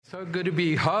So good to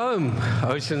be home,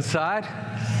 Oceanside.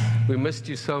 We missed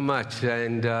you so much,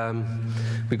 and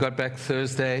we got back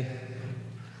Thursday.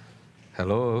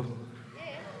 Hello.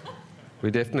 We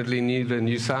definitely need a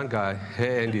new sound guy.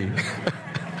 Hey, Andy.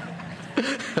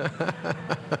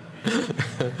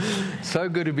 So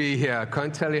good to be here. I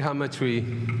can't tell you how much we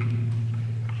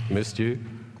missed you.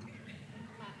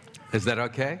 Is that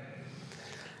okay?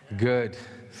 Good.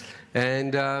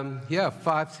 And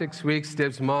 5-6 weeks,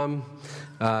 Deb's mom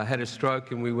had a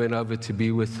stroke, and we went over to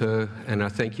be with her, and I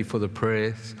thank you for the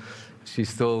prayers. She's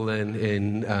still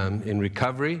in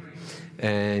recovery,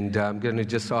 and I'm going to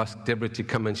just ask Deborah to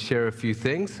come and share a few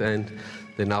things, and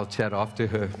then I'll chat after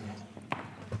her.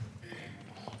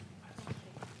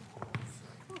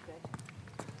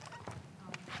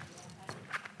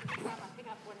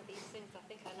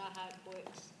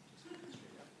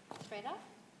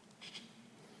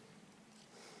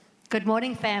 Good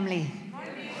morning, family.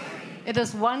 It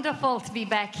is wonderful to be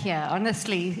back here.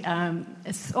 Honestly,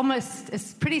 it's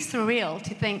pretty surreal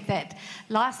to think that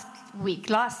last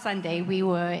Sunday, we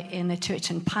were in a church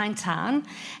in Pinetown,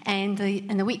 and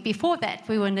the week before that,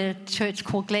 we were in a church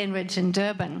called Glenridge in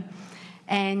Durban.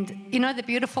 And you know, the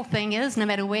beautiful thing is, no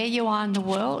matter where you are in the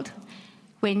world,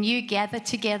 when you gather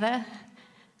together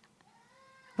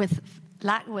with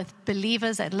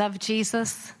believers that love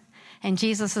Jesus, and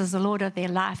Jesus is the Lord of their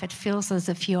life, it feels as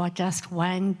if you are just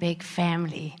one big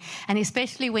family. And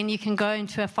especially when you can go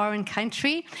into a foreign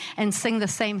country and sing the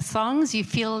same songs, you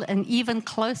feel an even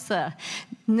closer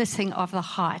knitting of the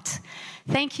heart.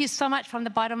 Thank you so much from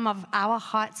the bottom of our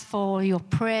hearts for your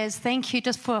prayers. Thank you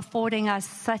just for affording us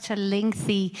such a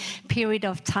lengthy period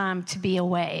of time to be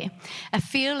away. I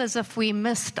feel as if we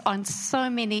missed on so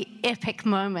many epic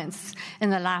moments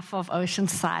in the life of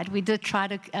Oceanside. We did try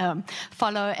to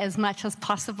follow as much as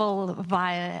possible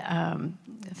via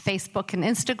Facebook and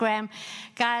Instagram.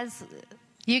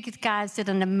 You guys did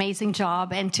an amazing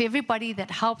job, and to everybody that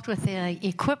helped with the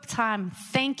Equip time,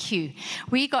 thank you.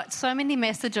 We got so many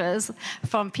messages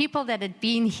from people that had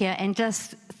been here and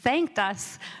just thanked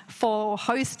us for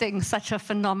hosting such a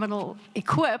phenomenal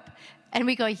Equip, and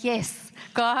we go, yes,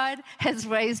 God has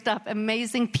raised up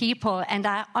amazing people, and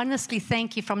I honestly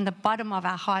thank you from the bottom of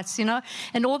our hearts, you know.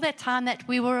 And all that time that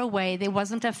we were away, there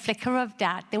wasn't a flicker of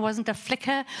doubt, there wasn't a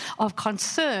flicker of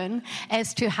concern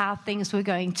as to how things were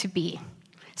going to be.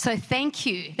 So thank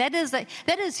you. That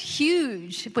is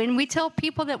huge. When we tell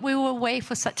people that we were away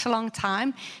for such a long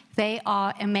time, they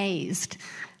are amazed.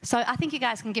 So I think you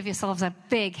guys can give yourselves a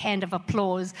big hand of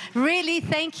applause. Really,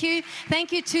 thank you.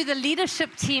 Thank you to the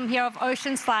leadership team here of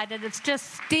Oceanside that has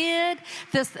just steered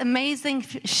this amazing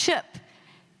ship.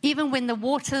 Even when the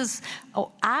waters,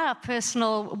 or our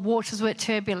personal waters, were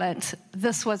turbulent,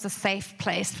 this was a safe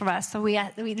place for us. So we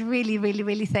really, really,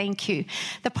 really thank you.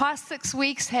 The past 6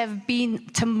 weeks have been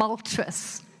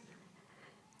tumultuous.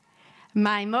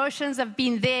 My emotions have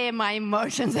been there. My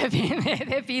emotions have been there.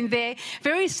 They've been there.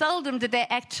 Very seldom did they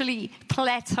actually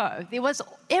plateau.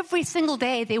 Every single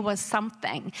day there was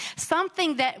something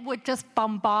that would just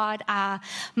bombard our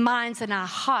minds and our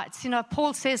hearts. You know,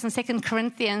 Paul says in 2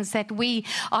 Corinthians that we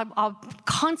are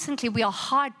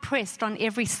hard pressed on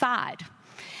every side.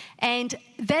 And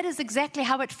that is exactly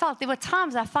how it felt. There were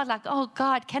times I felt like, oh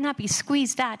God, can I be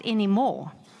squeezed out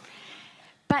anymore?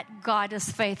 But God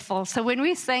is faithful. So when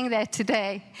we sang that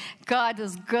today, God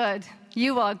is good.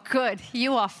 You are good.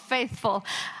 You are faithful.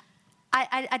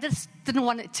 I just didn't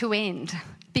want it to end,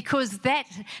 because that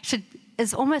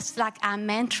is almost like our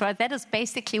mantra. That is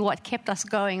basically what kept us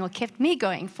going, or kept me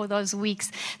going for those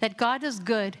weeks, that God is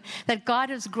good, that God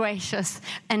is gracious,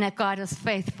 and that God is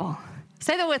faithful.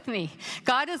 Say that with me.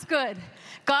 God is good,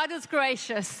 God is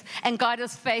gracious, and God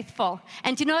is faithful.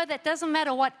 And you know, that doesn't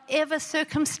matter whatever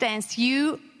circumstance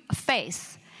you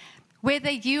face, whether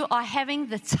you are having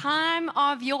the time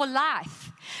of your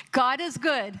life, God is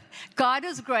good, God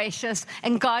is gracious,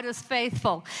 and God is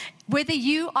faithful. Whether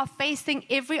you are facing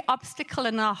every obstacle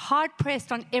and are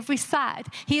hard-pressed on every side,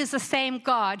 He is the same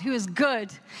God who is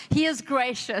good, He is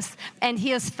gracious, and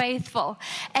He is faithful.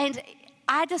 And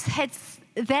I just had,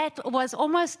 that was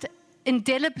almost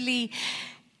indelibly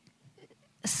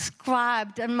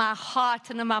scribed in my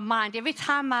heart and in my mind. Every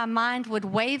time my mind would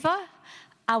waver,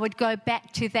 I would go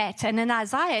back to that. And in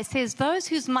Isaiah it says, those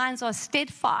whose minds are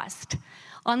steadfast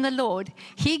on the Lord,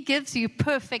 He gives you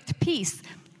perfect peace.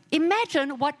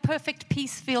 Imagine what perfect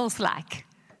peace feels like.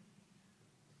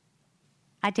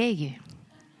 I dare you.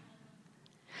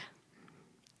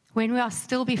 When we are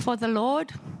still before the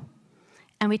Lord,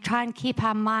 and we try and keep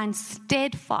our minds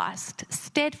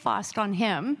steadfast on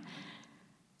Him,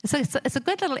 So it's a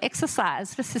good little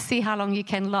exercise just to see how long you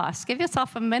can last. Give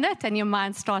yourself a minute and your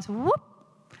mind starts whoop,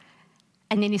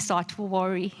 and then you start to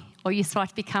worry or you start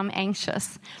to become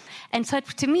anxious. And so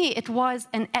to me, it was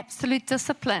an absolute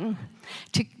discipline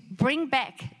to bring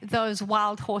back those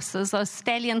wild horses, those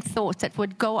stallion thoughts that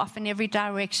would go off in every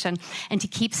direction, and to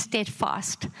keep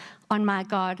steadfast on my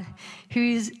God,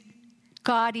 who's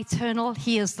God eternal.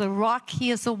 He is the rock. He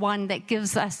is the one that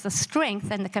gives us the strength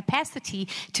and the capacity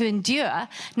to endure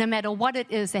no matter what it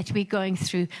is that we're going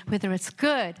through, whether it's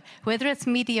good, whether it's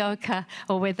mediocre,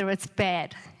 or whether it's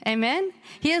bad. Amen?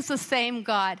 He is the same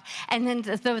God. And then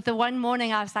the one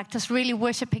morning I was like just really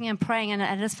worshiping and praying, and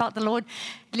I just felt the Lord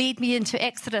lead me into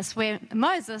Exodus, where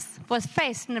Moses was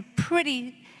faced in a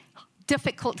pretty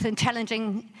difficult and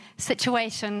challenging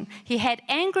situation. He had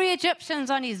angry Egyptians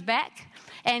on his back,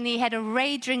 and he had a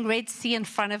raging Red Sea in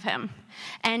front of him.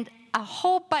 And a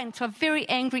whole bunch of very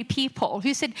angry people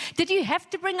who said, did you have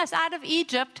to bring us out of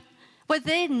Egypt? Were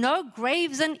there no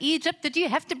graves in Egypt? Did you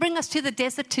have to bring us to the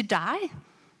desert to die?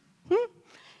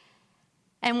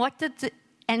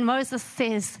 And Moses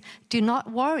says, do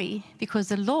not worry, because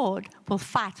the Lord will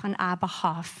fight on our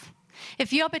behalf.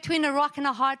 If you're between a rock and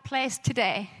a hard place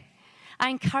today, I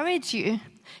encourage you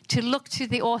to look to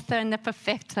the author and the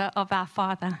perfecter of our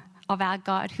Father, of our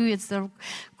God, who is the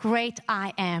great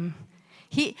I am.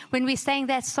 When we sang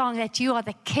that song, that you are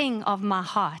the king of my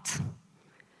heart.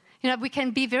 You know, we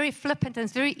can be very flippant and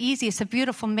it's very easy. It's a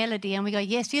beautiful melody. And we go,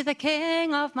 yes, you're the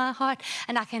king of my heart.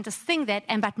 And I can just sing that,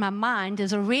 but my mind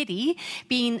is already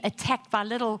being attacked by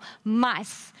little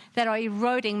mice that are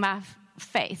eroding my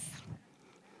faith.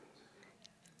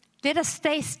 Let us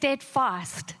stay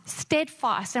steadfast.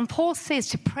 And Paul says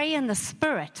to pray in the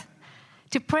Spirit.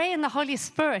 To pray in the Holy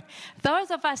Spirit.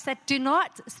 Those of us that do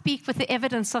not speak with the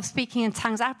evidence of speaking in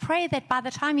tongues, I pray that by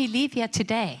the time you leave here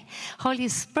today, Holy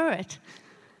Spirit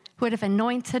would have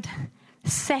anointed,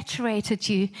 saturated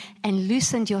you, and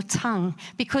loosened your tongue.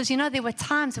 Because, you know, there were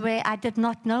times where I did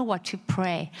not know what to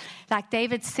pray. Like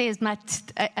David says,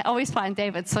 I always find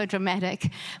David so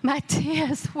dramatic. My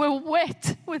tears were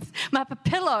wet my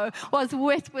pillow was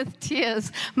wet with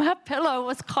tears. My pillow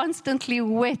was constantly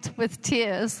wet with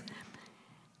tears.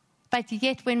 But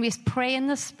yet when we pray in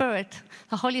the Spirit,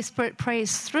 the Holy Spirit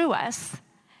prays through us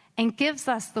and gives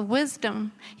us the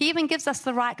wisdom. He even gives us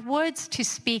the right words to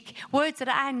speak, words that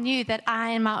I knew that I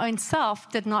in my own self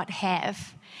did not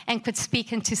have and could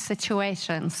speak into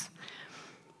situations.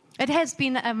 It has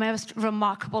been a most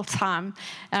remarkable time.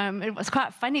 It was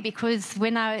quite funny because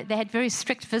when they had very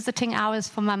strict visiting hours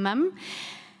for my mum,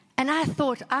 and I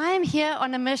thought, I'm here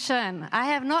on a mission. I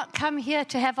have not come here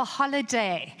to have a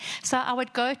holiday. So I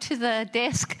would go to the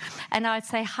desk and I would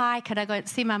say, hi, can I go and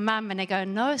see my mum? And they go,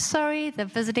 no, sorry, the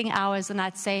visiting hours. And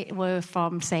I'd say were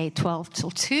from, say, 12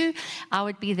 till 2. I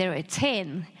would be there at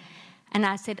 10. And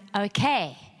I said,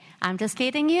 okay, I'm just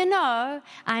letting you know,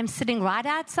 I'm sitting right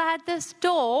outside this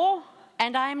door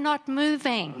and I'm not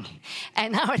moving.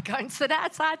 And I would go and sit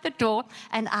outside the door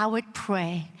and I would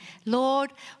pray,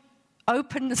 Lord,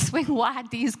 open, swing wide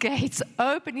these gates,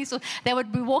 open these doors. They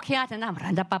would be walking out and I'm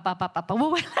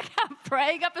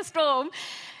praying up a storm.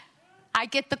 I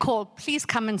get the call, please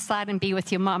come inside and be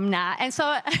with your mom now. And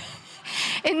so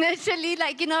initially,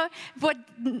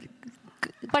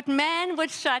 what man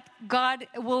would shut, God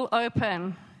will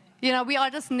open. You know, we are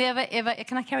just never, ever,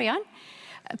 can I carry on?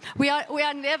 We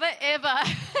are never, ever,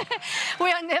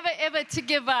 we are never, ever to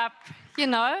give up, you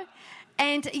know.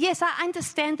 And yes, I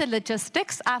understand the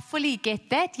logistics. I fully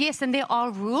get that. Yes, and there are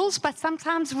rules, but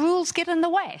sometimes rules get in the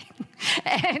way.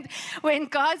 And when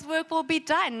God's work will be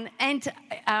done. And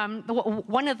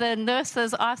one of the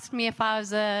nurses asked me if I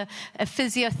was a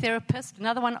physiotherapist.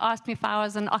 Another one asked me if I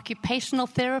was an occupational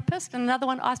therapist. And another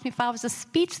one asked me if I was a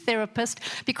speech therapist,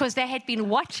 because they had been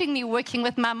watching me working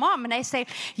with my mom. And they say,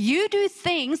 you do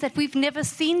things that we've never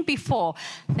seen before.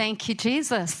 Thank you,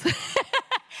 Jesus.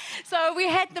 So we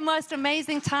had the most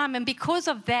amazing time, and because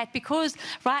of that, because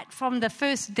right from the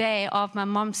first day of my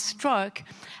mom's stroke,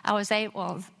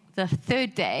 the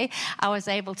third day, I was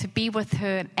able to be with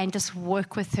her and just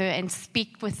work with her and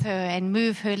speak with her and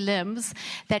move her limbs,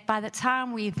 that by the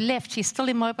time we've left, she's still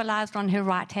immobilized on her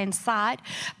right-hand side,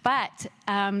 but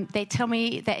they tell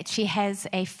me that she has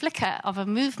a flicker of a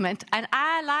movement, and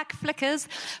I like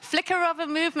flicker of a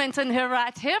movement in her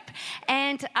right hip,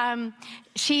 and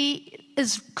she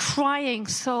is crying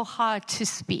so hard to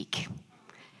speak.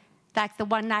 Like the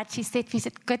one night she said,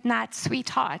 good night,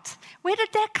 sweetheart. Where did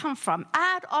that come from?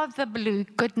 Out of the blue,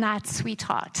 good night,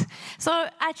 sweetheart. So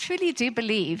I truly do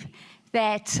believe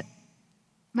that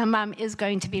my mum is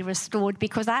going to be restored,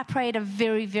 because I prayed a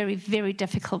very, very, very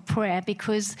difficult prayer,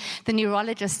 because the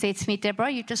neurologist said to me, Deborah,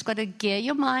 you've just got to gear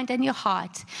your mind and your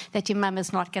heart that your mum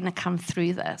is not going to come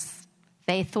through this.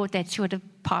 They thought that she would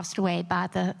have passed away by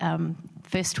the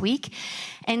first week.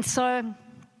 And so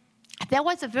that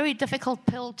was a very difficult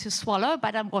pill to swallow,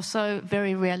 but I'm also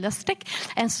very realistic.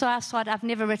 And so I've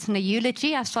never written a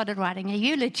eulogy. I started writing a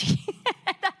eulogy.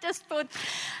 And I just thought,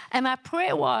 and my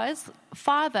prayer was,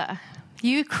 Father,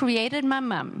 you created my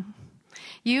mum.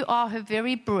 You are her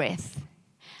very breath.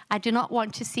 I do not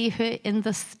want to see her in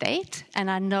this state, and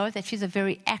I know that she's a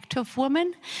very active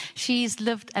woman. She's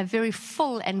lived a very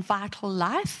full and vital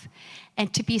life,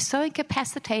 and to be so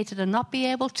incapacitated and not be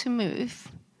able to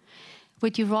move,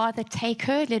 would you rather take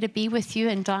her, let her be with you,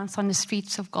 and dance on the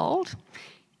streets of gold?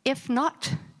 If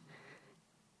not,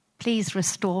 please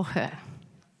restore her,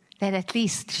 that at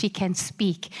least she can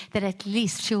speak, that at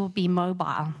least she will be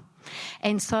mobile.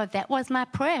 And so that was my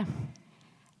prayer.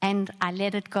 And I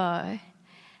let it go.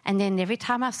 And then every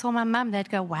time I saw my mum, they'd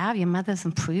go, wow, your mother's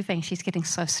improving. She's getting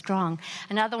so strong.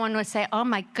 Another one would say, oh,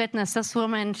 my goodness, this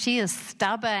woman, she is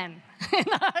stubborn.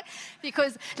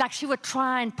 Because like she would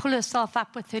try and pull herself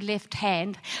up with her left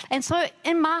hand. And so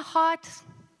in my heart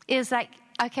is like,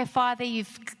 okay, Father,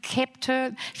 you've kept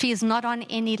her. She is not on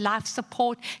any life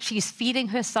support. She's feeding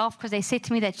herself, because they said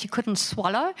to me that she couldn't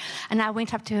swallow. And I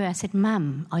went up to her. I said,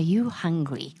 Mum, are you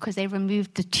hungry? Because they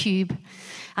removed the tube.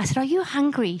 I said, are you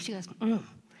hungry? She goes,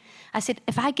 I said,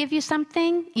 if I give you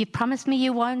something, you promise me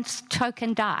you won't choke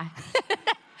and die.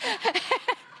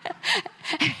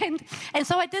 And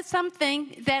so I did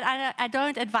something that I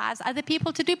don't advise other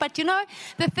people to do. But, you know,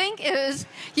 the thing is,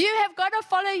 you have got to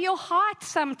follow your heart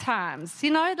sometimes.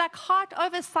 You know, like heart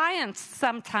over science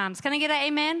sometimes. Can I get an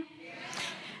amen?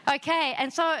 Yeah. Okay,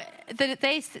 and so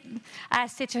I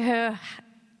said to her,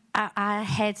 I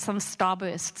had some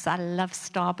Starbursts. I love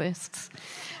Starbursts.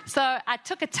 So I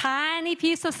took a tiny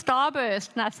piece of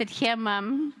Starburst and I said, here,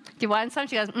 Mum, do you want some?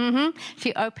 She goes, mm-hmm.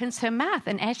 She opens her mouth,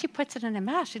 and as she puts it in her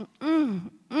mouth, she goes,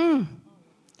 And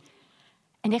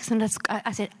next thing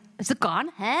I said, is it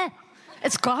gone? Huh?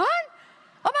 It's gone?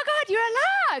 Oh my God, you're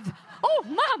alive. Oh,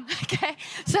 Mum. Okay.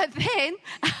 So then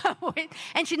I went,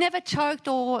 and she never choked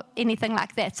or anything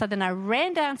like that. So then I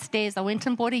ran downstairs. I went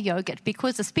and bought a yogurt,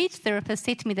 because the speech therapist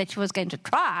said to me that she was going to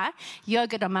try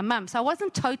yogurt on my mum. So I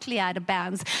wasn't totally out of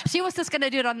bounds. She was just going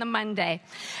to do it on the Monday.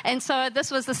 And so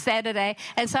this was the Saturday.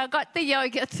 And so I got the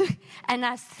yogurt, and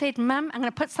I said, Mum, I'm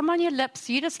going to put some on your lips.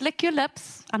 You just lick your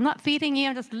lips. I'm not feeding you.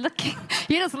 I'm just licking.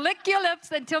 You just lick your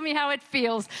lips and tell me how it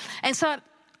feels. And so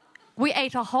we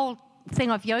ate a whole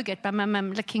thing of yogurt by my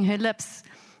mum licking her lips.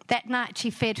 That night she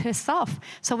fed herself.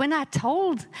 So when I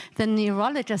told the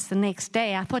neurologist the next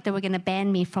day, I thought they were going to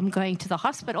ban me from going to the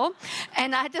hospital.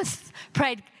 And I just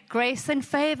prayed, grace and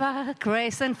favor,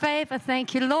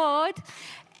 thank you, Lord.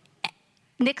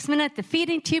 Next minute, the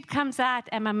feeding tube comes out,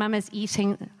 and my mum is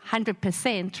eating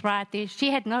 100% right there. She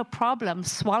had no problem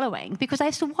swallowing, because I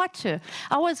used to watch her.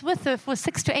 I was with her for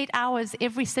 6 to 8 hours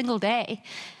every single day.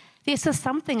 There's just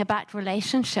something about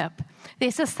relationship.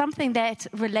 There's just something that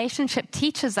relationship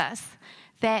teaches us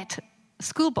that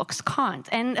school books can't.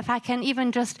 And if I can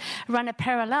even just run a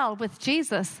parallel with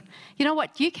Jesus, you know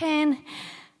what? You can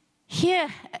hear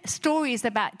stories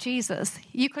about Jesus.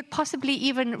 You could possibly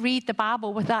even read the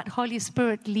Bible without Holy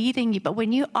Spirit leading you. But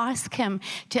when you ask Him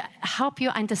to help you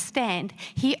understand,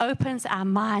 He opens our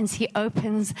minds. He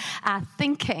opens our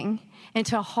thinking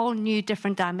into a whole new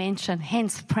different dimension.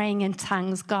 Hence, praying in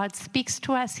tongues. God speaks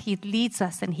to us, He leads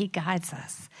us, and He guides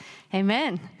us.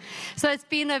 Amen. So it's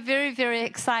been a very, very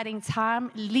exciting time.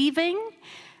 Leaving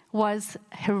was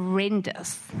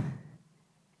horrendous.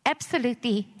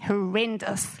 Absolutely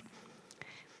horrendous.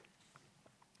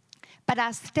 But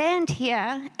I stand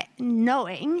here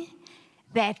knowing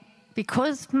that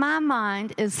because my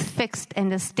mind is fixed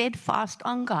and is steadfast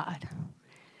on God,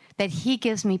 that He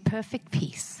gives me perfect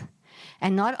peace.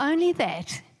 And not only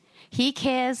that, He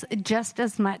cares just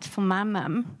as much for my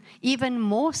mum, even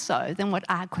more so than what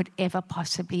I could ever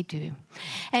possibly do.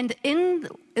 And in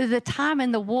the time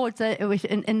in the wards,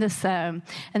 in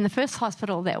the first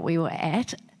hospital that we were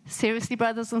at, seriously,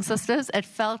 brothers and sisters, it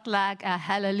felt like a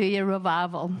hallelujah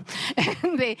revival.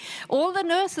 And all the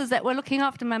nurses that were looking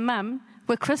after my mum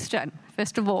were Christian,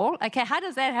 first of all. Okay, how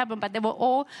does that happen? But they were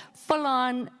all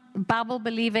full-on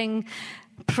Bible-believing,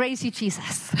 praise you,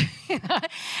 Jesus.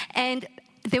 And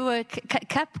there were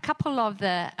a couple of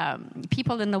the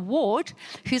people in the ward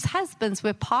whose husbands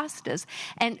were pastors.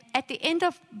 And at the end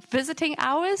of visiting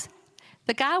hours,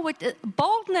 the guy would,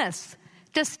 boldness,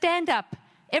 just stand up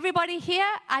everybody here,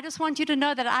 I just want you to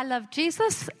know that I love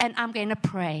Jesus, and I'm going to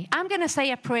pray. I'm going to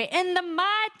say a prayer in the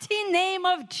mighty name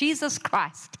of Jesus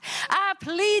Christ. I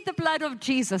plead the blood of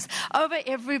Jesus over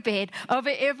every bed, over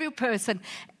every person.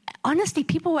 Honestly,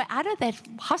 people were out of that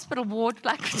hospital ward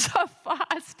like so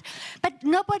fast, but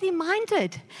nobody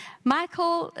minded.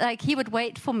 Michael, he would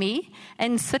wait for me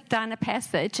and sit down a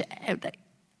passage,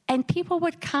 and people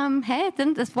would come. Hey,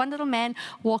 then this one little man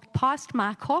walked past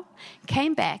Michael,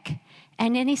 came back,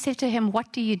 and then he said to him,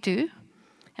 "What do you do?"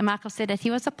 And Michael said that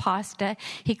he was a pastor.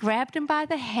 He grabbed him by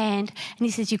the hand, and he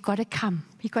says, "You've got to come.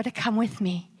 You've got to come with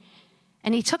me."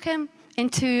 And he took him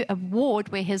into a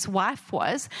ward where his wife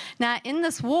was. Now, in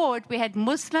this ward, we had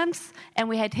Muslims, and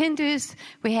we had Hindus,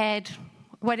 we had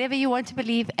whatever you want to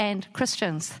believe, and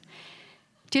Christians.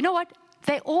 Do you know what?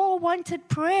 They all wanted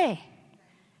prayer.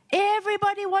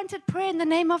 Everybody wanted prayer in the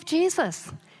name of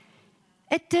Jesus.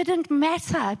 It didn't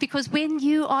matter, because when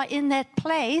you are in that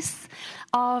place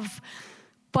of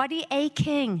body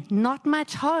aching, not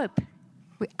much hope,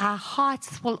 our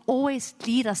hearts will always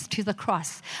lead us to the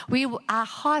cross. Our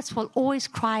hearts will always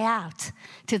cry out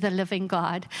to the living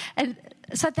God. And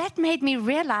so that made me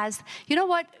realize, you know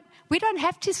what? We don't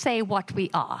have to say what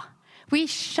we are. We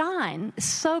shine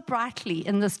so brightly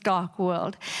in this dark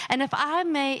world. And if I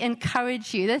may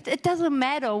encourage you, that it doesn't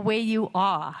matter where you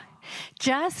are.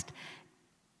 Just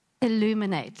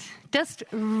illuminate, just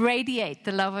radiate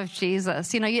the love of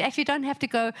Jesus. You actually don't have to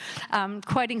go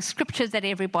quoting scriptures at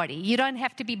everybody. You don't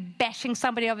have to be bashing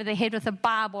somebody over the head with a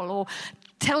Bible or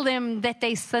tell them that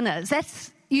they're sinners.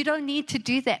 You don't need to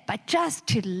do that, but just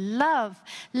to love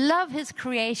his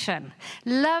creation,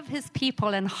 love his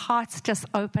people, and hearts just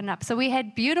open up. So we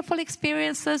had beautiful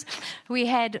experiences. We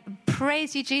had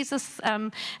Praise You Jesus,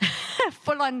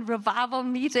 full-on revival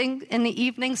meeting in the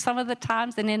evening some of the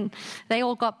times, and then they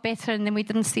all got better, and then we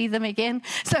didn't see them again.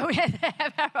 So we had to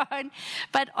have our own.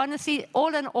 But honestly,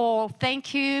 all in all,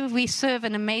 thank you. We serve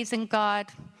an amazing God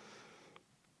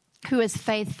who is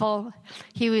faithful,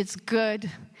 he is good,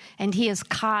 and he is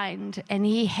kind, and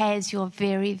he has your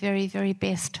very, very, very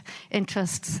best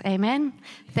interests. Amen?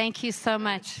 Thank you so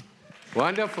much.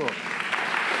 Wonderful.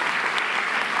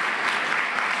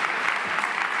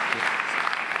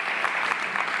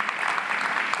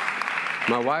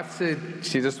 My wife said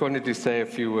she just wanted to say a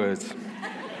few words.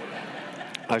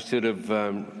 I should have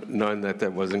known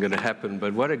that wasn't going to happen,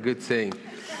 but what a good thing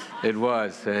it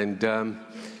was. And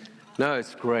no,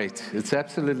 it's great. It's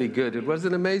absolutely good. It was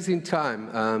an amazing time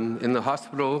in the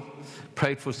hospital.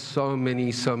 Prayed for so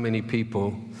many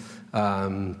people.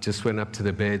 Just went up to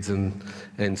the beds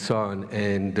and so on.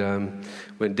 And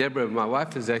when Deborah, my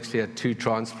wife, has actually had 2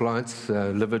 transplants,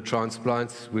 liver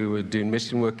transplants. We were doing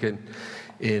mission work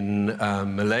in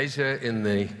Malaysia in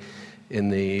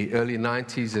the early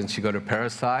 90s, and she got a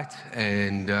parasite,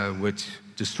 and which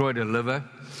destroyed her liver.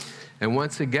 And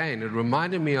once again, it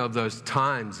reminded me of those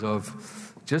times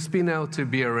of just being able to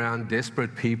be around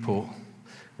desperate people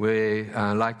where,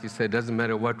 like you said, it doesn't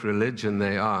matter what religion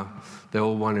they are, they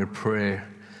all wanted prayer.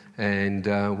 And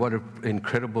what an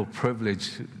incredible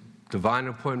privilege. Divine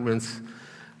appointments,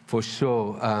 for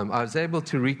sure. I was able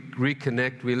to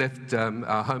reconnect. We left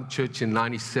our home church in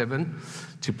 97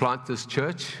 to plant this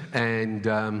church and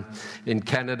in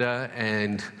Canada,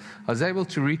 and I was able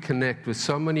to reconnect with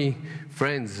so many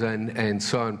friends and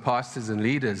so on, pastors and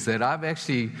leaders, that I've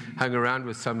actually hung around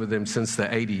with some of them since the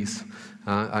 80s.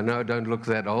 I know I don't look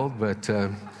that old, but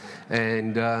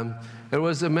it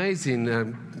was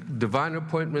amazing. Divine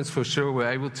appointments, for sure.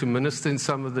 We're able to minister in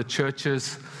some of the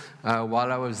churches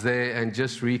while I was there and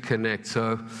just reconnect.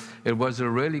 So it was a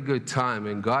really good time,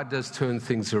 and God does turn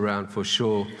things around for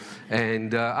sure.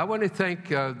 And I want to thank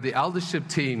the eldership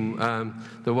team,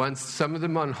 the ones, some of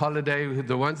them on holiday,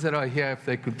 the ones that are here, if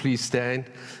they could please stand.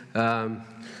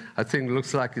 I think it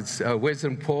looks like it's Wes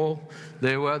and Paul.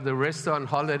 They were, the rest on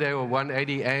holiday, or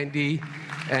 180 Andy.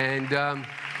 And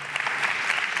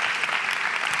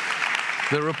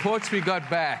the reports we got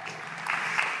back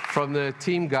from the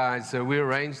team guys, we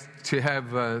arranged to have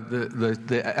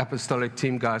the apostolic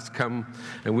team guys come,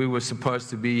 and we were supposed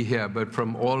to be here, but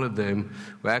from all of them,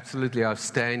 were absolutely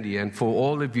outstanding. And for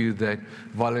all of you that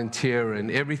volunteer and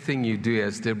everything you do,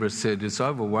 as Deborah said, it's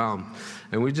overwhelmed.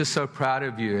 And we're just so proud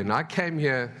of you. And I came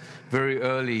here very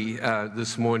early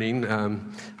this morning.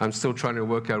 I'm still trying to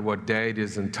work out what day it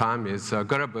is and time is. So I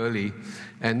got up early,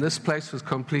 and this place was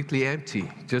completely empty.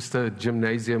 Just a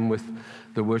gymnasium with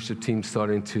the worship team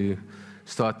starting to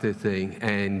start their thing.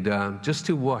 And just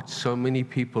to watch so many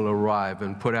people arrive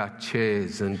and put out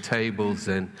chairs and tables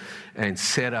and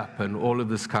set up and all of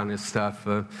this kind of stuff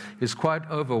is quite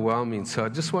overwhelming. So I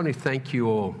just want to thank you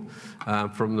all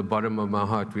from the bottom of my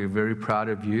heart. We're very proud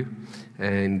of you.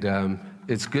 And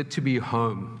it's good to be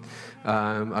home.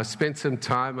 I spent some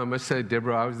time, I must say,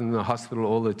 Deborah, I was in the hospital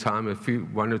all the time,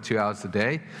 1 or 2 hours a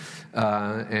day.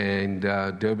 And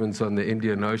Durban's on the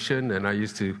Indian Ocean, and I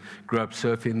used to grow up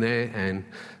surfing there and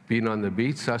being on the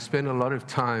beach. So I spent a lot of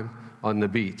time on the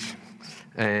beach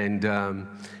and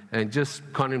just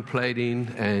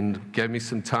contemplating, and gave me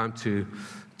some time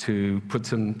to put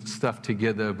some stuff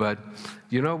together. But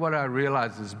you know what I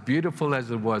realized, as beautiful as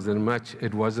it was, and much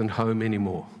it wasn't home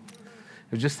anymore.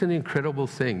 It was just an incredible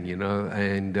thing,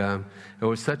 and it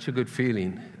was such a good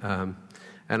feeling.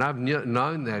 And I've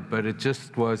known that, but it's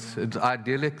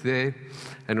idyllic there,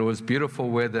 and it was beautiful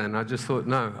weather, and I just thought,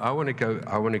 no, I want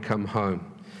to come home.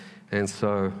 And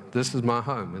so this is my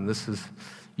home, and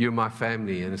you're my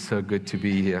family, and it's so good to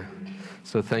be here.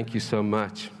 So thank you so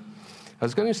much. I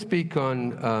was going to speak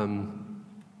on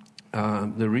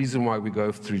the reason why we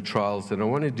go through trials, and I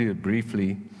want to do it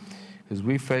briefly, because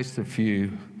we faced a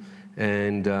few.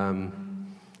 And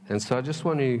so I just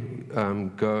want to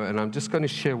go, and I'm just going to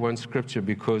share one scripture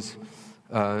because,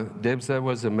 Debs, that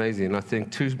was amazing. I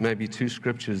think maybe two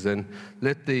scriptures, and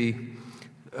let the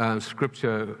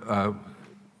scripture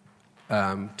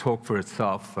talk for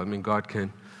itself. I mean, God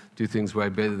can do things way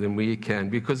better than we can,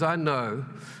 because I know,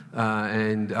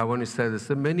 and I want to say this,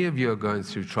 that many of you are going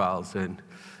through trials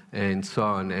and so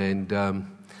on. And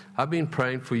I've been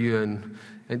praying for you and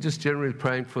just generally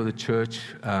praying for the church,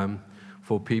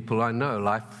 for people. I know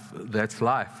that's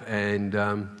life. And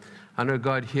I know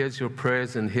God hears your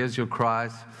prayers and hears your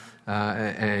cries.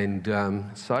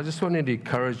 So I just wanted to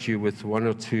encourage you with one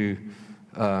or two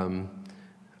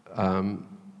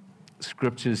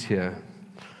scriptures here.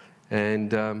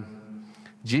 And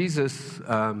Jesus,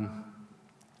 on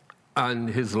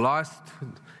his last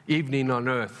evening on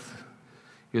earth,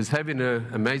 he was having an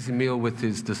amazing meal with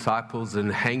his disciples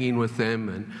and hanging with them,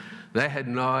 and they had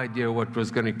no idea what was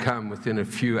going to come within a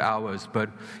few hours. But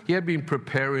he had been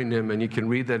preparing them, and you can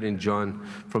read that in John,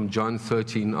 from John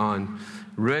 13 on,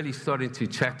 really starting to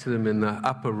chat to them in the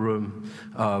upper room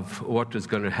of what was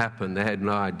going to happen. They had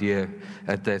no idea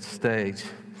at that stage.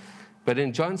 But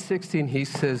in John 16, he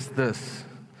says this,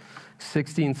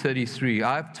 16:33,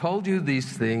 I've told you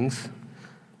these things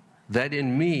that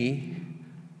in me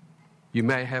you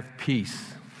may have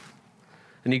peace.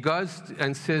 And he goes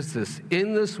and says this,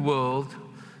 in this world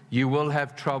you will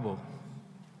have trouble,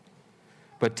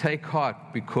 but take heart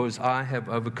because I have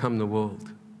overcome the world.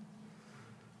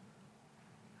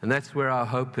 And that's where our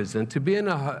hope is. And to be in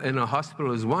a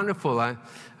hospital is wonderful. I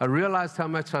realized how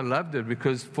much I loved it,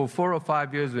 because for 4 or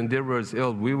 5 years when Deborah was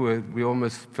ill, we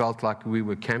almost felt like we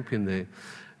were camping there,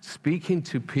 speaking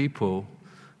to people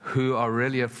who are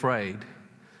really afraid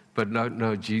but don't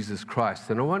know Jesus Christ.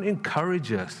 And I want to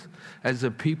encourage us as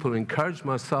a people, encourage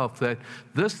myself, that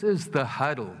this is the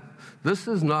huddle. This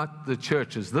is not the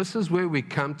churches. This is where we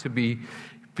come to be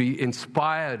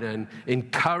inspired and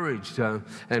encouraged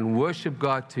and worship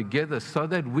God together, so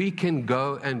that we can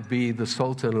go and be the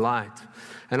salt and light.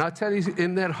 And I tell you,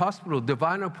 in that hospital,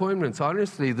 divine appointments,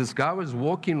 honestly, this guy was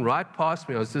walking right past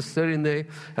me. I was just sitting there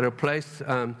at a place,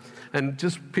 and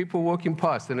just people walking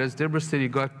past. And as Deborah said, he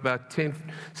got about 10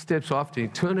 steps after. He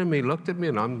turned to me, looked at me,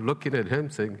 and I'm looking at him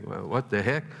saying, well, what the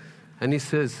heck? And he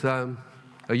says, are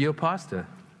you a pastor?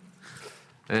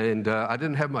 And I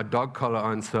didn't have my dog collar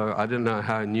on, so I didn't know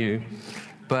how I knew.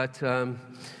 But,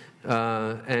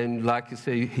 and like you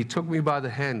say, he took me by the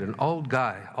hand, an old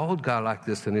guy like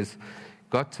this, and he's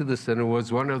got to this, and it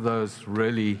was one of those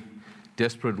really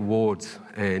desperate wards.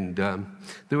 And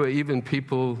there were even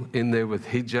people in there with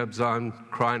hijabs on,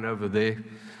 crying over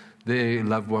their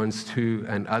loved ones too,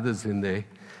 and others in there.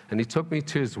 And he took me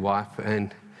to his wife,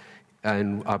 and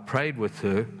I prayed with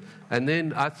her. And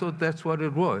then I thought that's what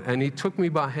it was. And he took me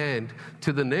by hand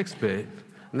to the next bed.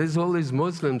 And there's all these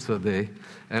Muslims are there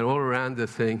and all around the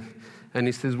thing. And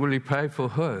he says, will you pray for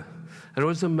her? And it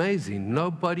was amazing.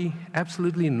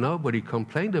 Absolutely nobody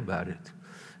complained about it.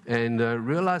 And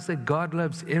realized that God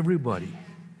loves everybody.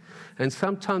 And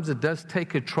sometimes it does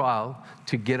take a trial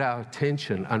to get our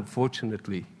attention,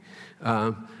 unfortunately.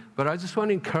 But I just want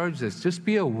to encourage us, just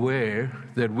be aware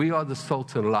that we are the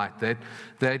salt and light,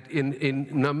 that in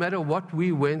no matter what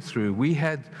we went through, we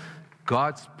had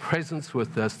God's presence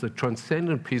with us, the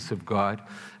transcendent peace of God,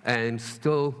 and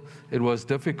still it was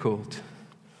difficult.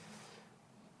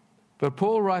 But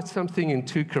Paul writes something in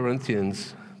 2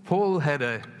 Corinthians. Paul had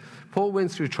a Paul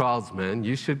went through trials, man.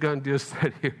 You should go and do a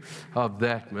study of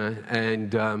that,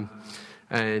 man.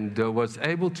 And was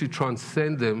able to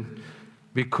transcend them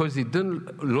because he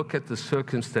didn't look at the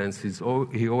circumstances.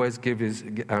 He always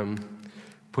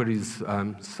put his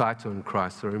sight on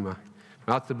Christ. Sorry, my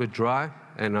mouth's a bit dry,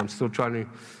 and I'm still trying to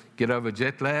get over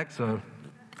jet lag, so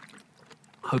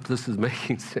I hope this is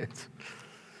making sense.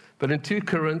 But in 2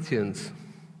 Corinthians,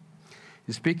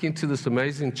 he's speaking to this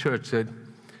amazing church that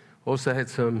also had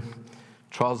some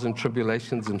trials and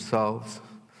tribulations themselves.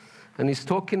 And he's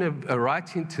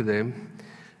writing to them,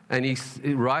 and he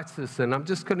writes this, and I'm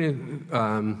just going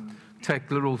to take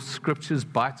little scriptures,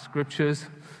 bite scriptures.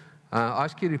 I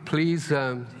ask you to please,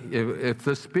 if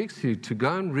this speaks to you, to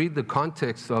go and read the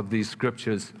context of these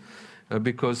scriptures,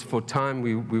 because for time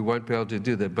we won't be able to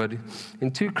do that. But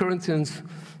in 2 Corinthians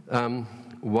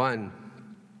 1,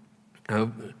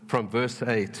 from verse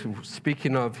 8,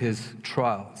 speaking of his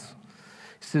trials,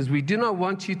 he says, "We do not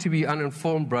want you to be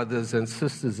uninformed, brothers and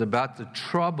sisters, about the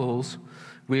troubles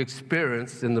we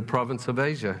experienced in the province of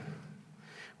Asia.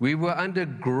 We were under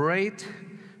great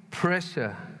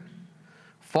pressure,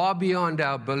 far beyond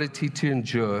our ability to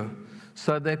endure,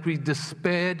 so that we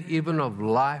despaired even of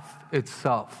life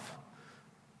itself."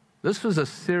 This was a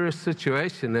serious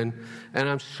situation, and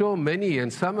I'm sure many,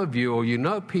 and some of you, or you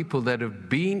know people that have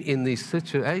been in these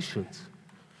situations.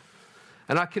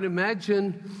 And I can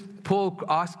imagine Paul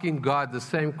asking God the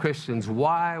same questions.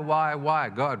 Why?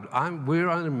 God, we're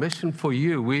on a mission for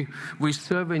you. We're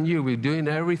serving you. We're doing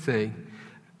everything.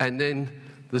 And then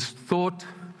this thought,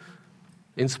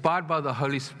 inspired by the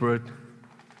Holy Spirit,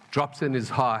 drops in his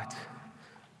heart.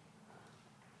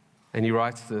 And he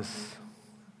writes this.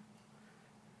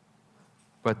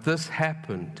 "But this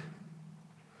happened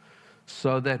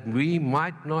so that we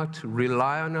might not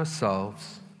rely on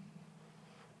ourselves,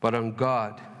 but on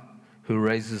God who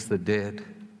raises the dead."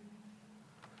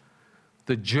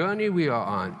 The journey we are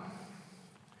on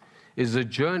is a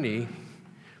journey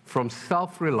from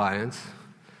self-reliance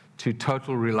to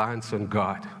total reliance on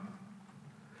God.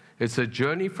 It's a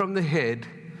journey from the head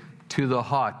to the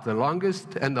heart, the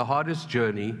longest and the hardest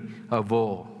journey of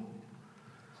all,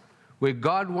 where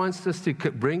God wants us to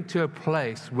bring to a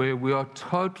place where we are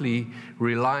totally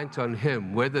reliant on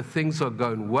Him, whether things are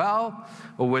going well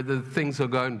or whether things are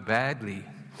going badly.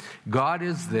 God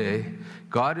is there,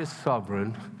 God is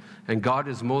sovereign, and God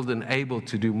is more than able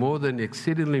to do more than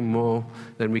exceedingly more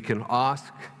than we can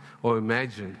ask or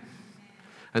imagine.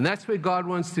 And that's where God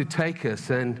wants to take us.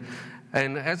 And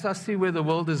as I see where the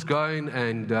world is going,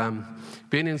 and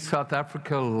being in South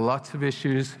Africa, lots of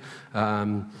issues,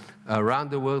 around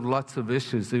the world, lots of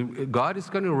issues. God is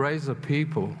going to raise a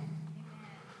people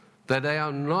that they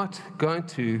are not going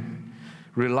to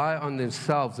rely on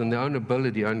themselves and their own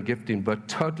ability, own gifting, but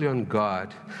totally on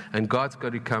God, and God's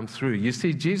got to come through. You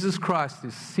see, Jesus Christ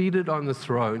is seated on the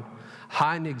throne,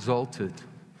 high and exalted.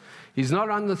 He's not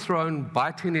on the throne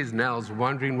biting his nails,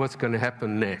 wondering what's going to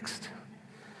happen next.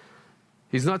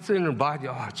 He's not sitting and biting,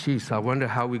 oh, geez, I wonder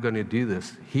how we're going to do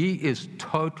this. He is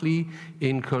totally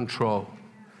in control.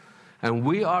 And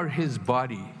we are His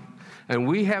body. And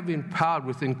we have been empowered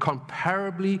with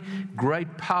incomparably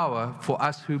great power for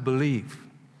us who believe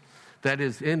that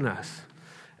is in us.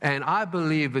 And I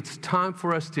believe it's time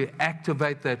for us to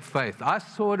activate that faith. I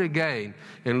saw it again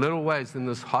in little ways in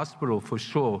this hospital for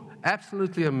sure.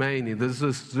 Absolutely amazing. There's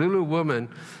this Zulu woman.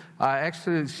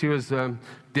 She was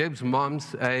Deb's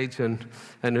mom's age, and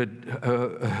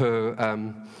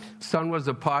her son was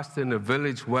a pastor in a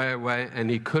village way away,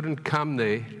 and he couldn't come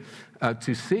there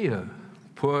to see her.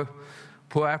 Poor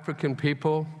African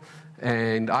people.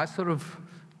 And I sort of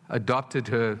adopted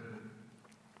her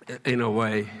in a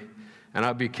way. And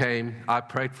I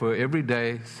prayed for her every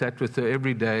day, sat with her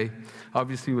every day,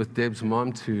 obviously with Deb's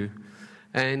mom too.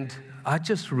 And I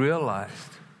just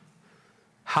realized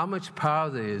how much power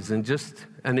there is in just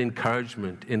an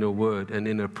encouragement in a word and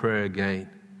in a prayer again.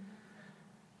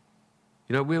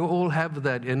 You know, we all have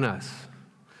that in us.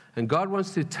 And God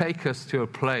wants to take us to a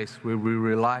place where we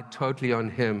rely totally on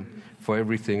Him for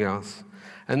everything else.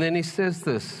 And then He says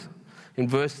this in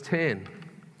verse 10,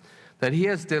 that He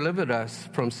has delivered us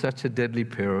from such a deadly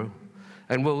peril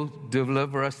and will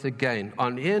deliver us again.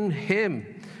 And in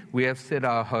Him we have set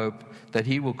our hope that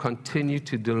He will continue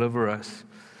to deliver us.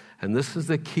 And this is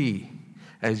the key,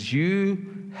 as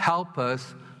you help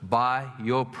us by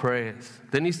your prayers.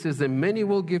 Then He says that many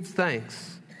will give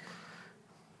thanks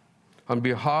on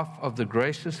behalf of the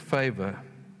gracious favor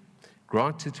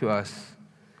granted to us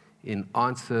in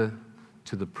answer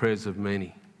to the prayers of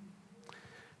many.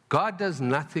 God does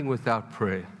nothing without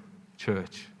prayer,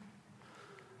 church.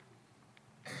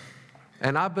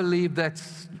 And I believe that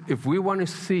if we want to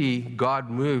see God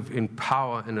move in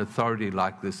power and authority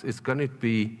like this, it's going to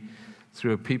be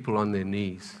through people on their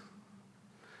knees.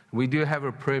 We do have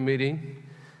a prayer meeting,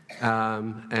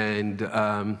 and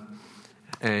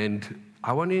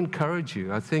I want to encourage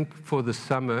you. I think for the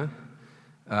summer,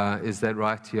 is that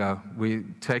right? Yeah, we're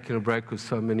taking a break because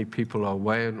so many people are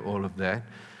away and all of that.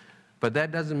 But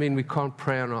that doesn't mean we can't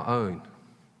pray on our own.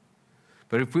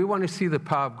 But if we want to see the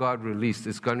power of God released,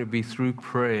 it's going to be through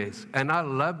prayers. And I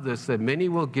love this, that many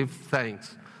will give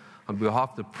thanks on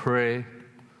behalf of the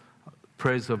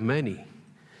prayers of many.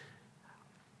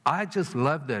 I just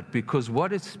love that because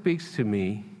what it speaks to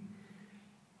me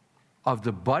of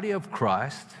the body of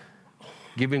Christ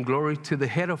giving glory to the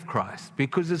head of Christ,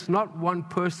 because it's not one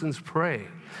person's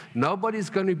prayer. Nobody's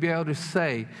going to be able to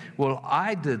say, well,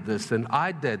 I did this and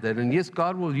I did that. And yes,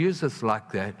 God will use us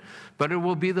like that. But it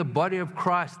will be the body of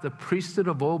Christ, the priesthood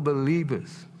of all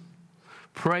believers,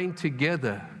 praying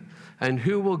together. And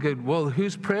who will get, well,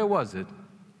 whose prayer was it?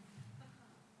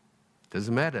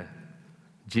 Doesn't matter.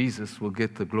 Jesus will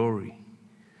get the glory.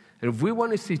 And if we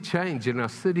want to see change in our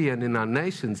city and in our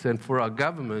nations and for our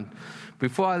government,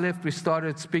 before I left, we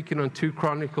started speaking on 2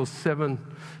 Chronicles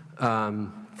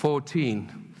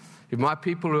 7:14. If my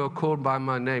people who are called by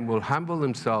my name will humble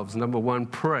themselves, number 1,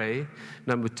 pray.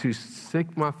 Number 2,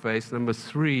 seek my face. Number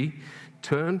 3,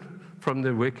 turn from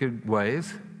their wicked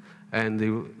ways. And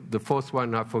the fourth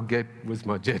one, I forget, was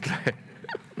my jet lag.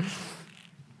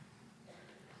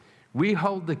 We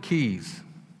hold the keys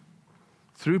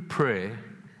through prayer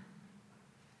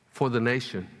for the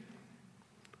nation.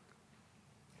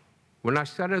 When I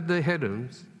shuttered the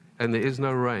heavens and there is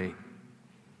no rain,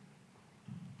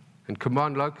 and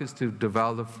command locusts to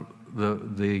devour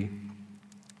the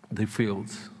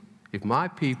fields, if my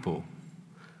people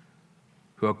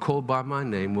who are called by my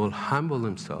name will humble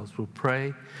themselves, will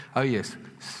pray, oh yes,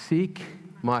 seek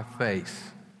my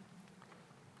face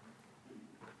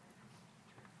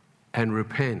and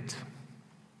repent,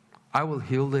 I will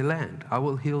heal the land. I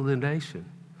will heal the nation.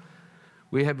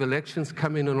 We have elections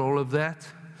coming and all of that.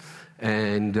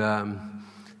 And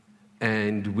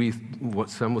what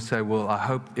some will say, well, I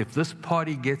hope if this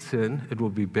party gets in, it will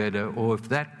be better. Or if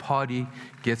that party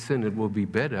gets in, it will be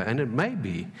better. And it may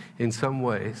be in some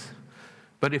ways.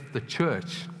 But if the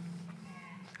church,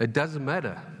 it doesn't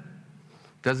matter.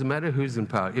 It doesn't matter who's in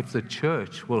power. If the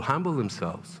church will humble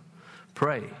themselves,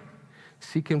 pray,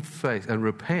 seek Him face, and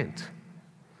repent,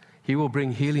 He will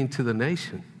bring healing to the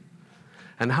nation.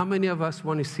 And how many of us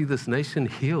want to see this nation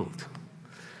healed?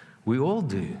 We all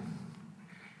do.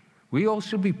 We all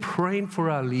should be praying for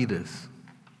our leaders.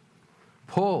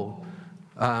 Paul,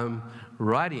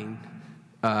 writing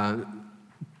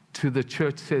to the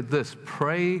church, said this: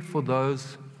 pray for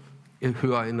those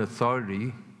who are in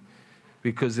authority,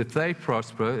 because if they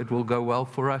prosper, it will go well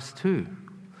for us too.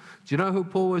 Do you know who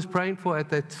Paul was praying for at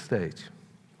that stage?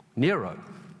 Nero.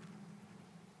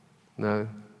 No,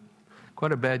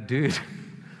 quite a bad dude.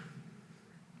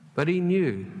 But he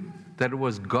knew that it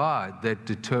was God that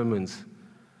determines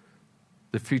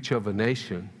the future of a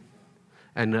nation,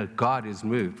 and that God is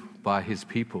moved by His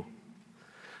people.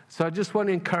 So I just want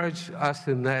to encourage us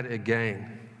in that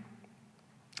again.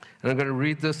 And I'm going to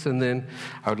read this, and then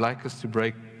I would like us to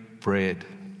break bread.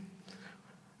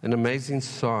 An amazing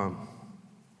psalm.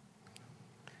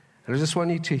 And I just want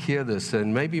you to hear this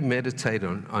and maybe meditate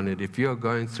on it if you're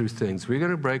going through things. We're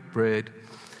going to break bread,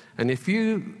 and if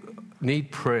you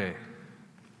need prayer,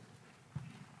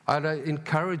 I'd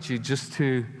encourage you just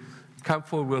to come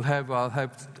forward.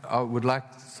 I would like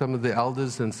some of the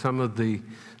elders and some of the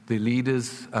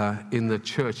leaders in the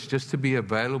church just to be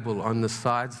available on the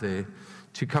sides there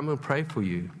to come and pray for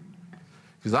you.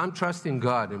 Because I'm trusting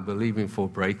God and believing for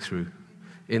breakthrough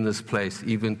in this place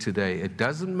even today. It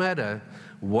doesn't matter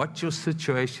what your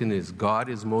situation is. God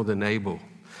is more than able.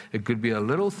 It could be a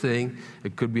little thing.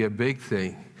 It could be a big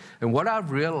thing. And what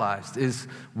I've realized is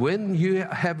when you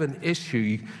have an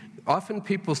issue, often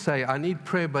people say, I need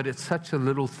prayer, but it's such a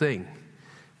little thing.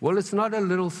 Well, it's not a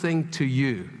little thing to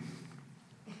you.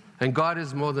 And God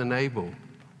is more than able.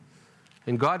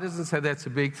 And God doesn't say that's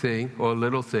a big thing or a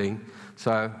little thing,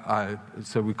 so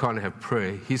we can't have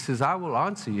prayer. He says, I will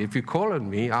answer you. If you call on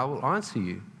me, I will answer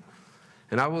you.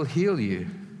 And I will heal you.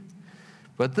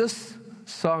 But this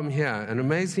psalm here, an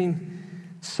amazing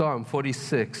Psalm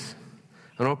 46,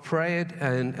 and I'll pray it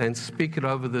and speak it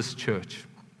over this church.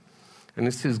 And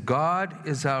it says, God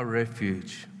is our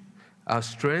refuge, our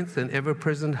strength and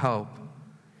ever-present help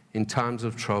in times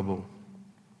of trouble.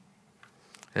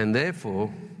 And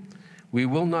therefore, we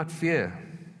will not fear,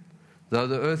 though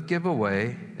the earth give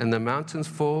away and the mountains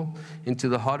fall into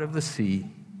the heart of the sea,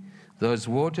 Those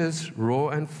waters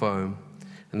roar and foam,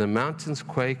 and the mountains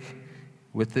quake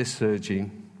with their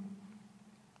surging.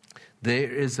 There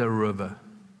is a river,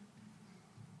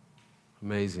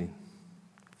 amazing,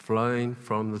 flowing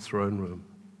from the throne room,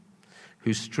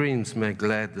 whose streams make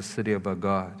glad the city of our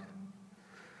God,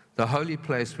 the holy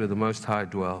place where the Most High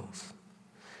dwells.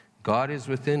 God is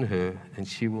within her, and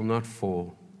she will not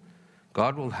fall.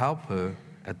 God will help her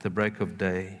at the break of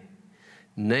day.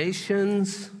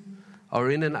 Nations are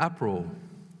in an uproar,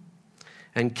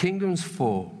 and kingdoms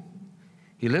fall.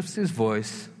 He lifts his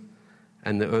voice,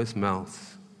 and the earth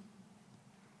melts.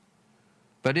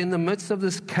 But in the midst of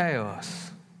this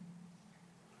chaos,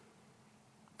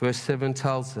 verse 7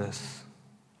 tells us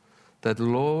that the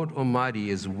Lord Almighty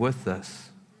is with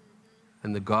us,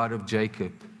 and the God of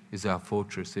Jacob is our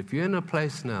fortress. If you're in a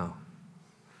place now,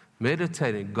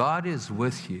 meditating, God is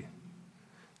with you.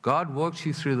 God walks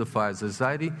you through the fires.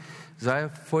 Isaiah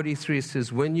 43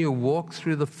 says, when you walk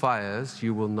through the fires,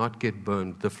 you will not get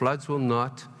burned. The floods will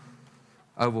not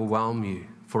overwhelm you,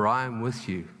 for I am with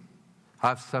you.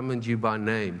 I've summoned you by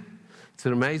name. It's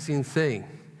an amazing thing.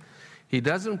 He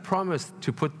doesn't promise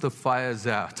to put the fires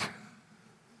out,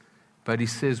 but he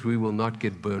says we will not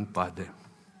get burnt by them.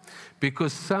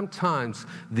 Because sometimes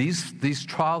these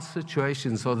trial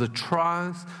situations are the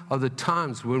trials, are the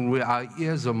times when our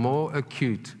ears are more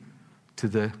acute to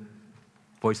the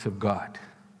voice of God.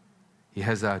 He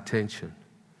has our attention.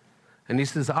 And he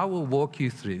says, I will walk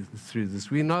you through this.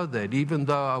 We know that even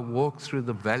though I walk through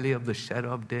the valley of the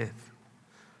shadow of death,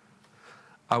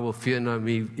 I will fear no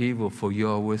evil, for you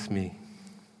are with me.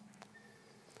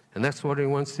 And that's what he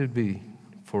wants to be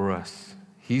for us.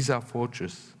 He's our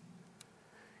fortress.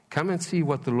 Come and see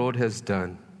what the Lord has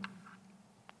done.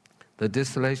 The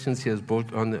desolations he has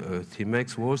brought on the earth. He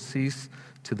makes war cease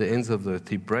to the ends of the earth.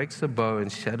 He breaks a bow and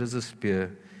shatters a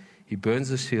spear. He burns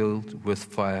a shield with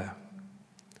fire.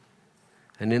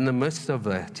 And in the midst of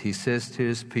that, he says to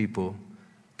his people,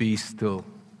 be still.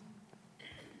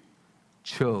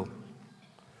 Chill.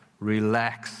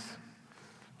 Relax.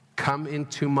 Come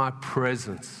into my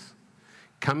presence.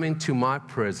 Come into my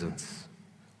presence.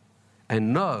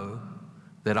 And know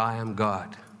that I am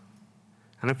God.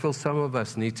 And I feel some of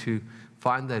us need to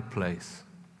find that place.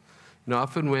 You know,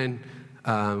 often when,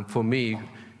 for me,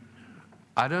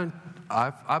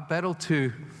 I battle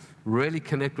to really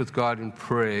connect with God in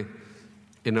prayer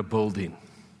in a building.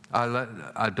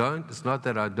 I don't, it's not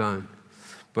that I don't,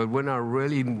 but when I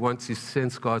really want to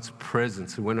sense God's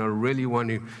presence, and when I really want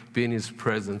to be in his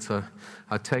presence,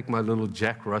 I take my little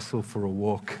Jack Russell for a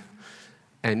walk.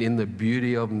 And in the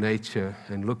beauty of nature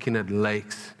and looking at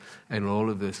lakes and all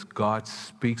of this, God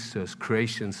speaks to us.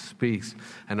 Creation speaks.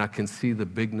 And I can see the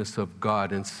bigness of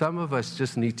God. And some of us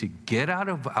just need to get out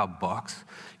of our box,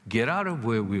 get out of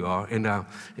where we are, in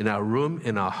our room,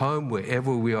 in our home,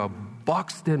 wherever we are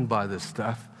boxed in by this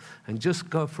stuff, and just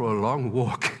go for a long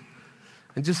walk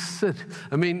and just sit.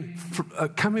 I mean,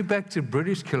 coming back to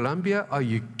British Columbia, are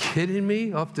you kidding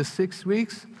me after 6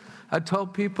 weeks? I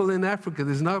told people in Africa,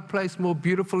 there's no place more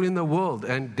beautiful in the world.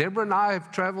 And Deborah and I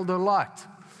have traveled a lot.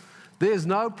 There's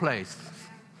no place.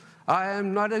 I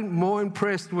am not more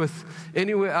impressed with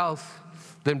anywhere else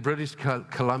than British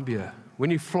Columbia.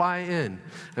 When you fly in,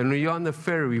 and when you're on the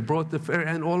ferry, we brought the ferry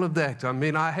and all of that. I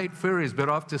mean, I hate ferries, but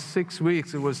after 6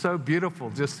 weeks, it was so beautiful.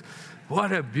 Just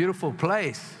what a beautiful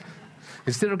place.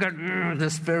 Instead of going,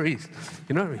 this ferry,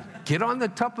 you know, get on the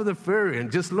top of the ferry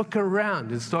and just look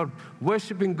around and start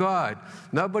worshiping God.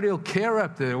 Nobody will care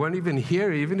up there. They won't even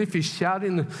hear you, even if you're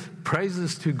shouting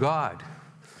praises to God.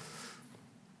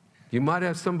 You might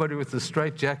have somebody with a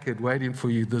straight jacket waiting for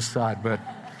you this side, but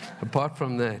apart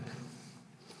from that,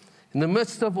 in the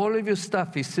midst of all of your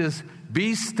stuff, he says,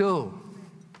 be still.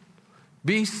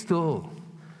 Be still.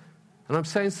 And I'm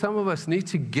saying some of us need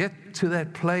to get to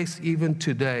that place even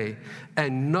today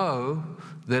and know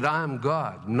that I am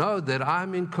God. Know that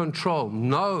I'm in control.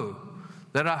 Know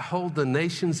that I hold the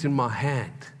nations in my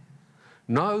hand.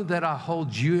 Know that I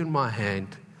hold you in my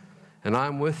hand and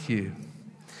I'm with you.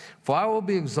 For I will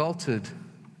be exalted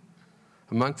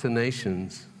amongst the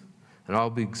nations and I'll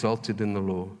be exalted in the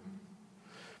Lord.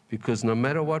 Because no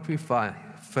matter what we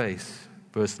face,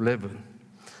 verse 11,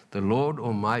 the Lord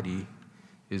Almighty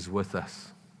is with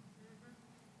us.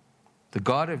 The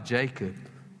God of Jacob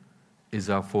is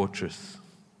our fortress.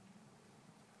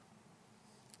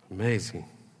 Amazing.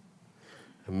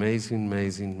 Amazing,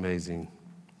 amazing, amazing.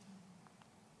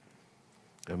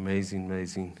 Amazing,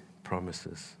 amazing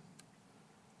promises.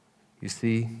 You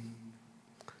see,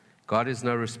 God is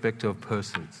no respecter of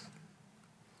persons.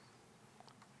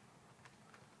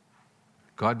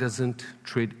 God doesn't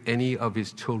treat any of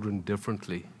his children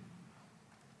differently.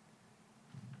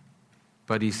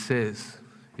 But he says,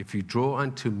 if you draw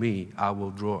unto me, I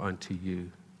will draw unto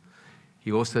you.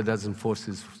 He also doesn't force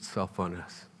himself on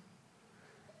us.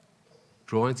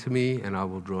 Draw unto me, and I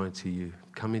will draw unto you.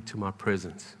 Come into my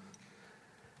presence.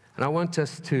 And I want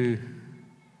us to,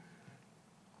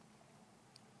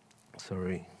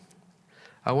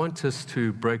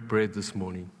 break bread this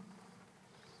morning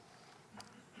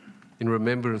in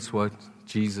remembrance what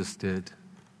Jesus did.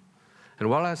 And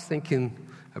while I was thinking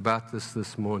about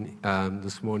this morning and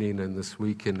this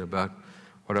weekend, about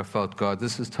what I felt God,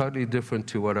 this is totally different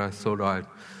to what I thought I'd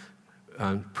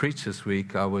preach this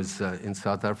week. I was in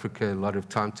South Africa, a lot of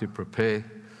time to prepare.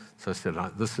 So I said,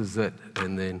 this is it.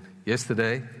 And then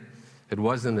yesterday, it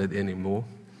wasn't it anymore.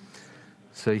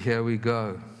 So here we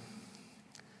go.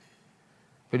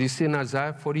 But you see, in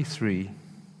Isaiah 43,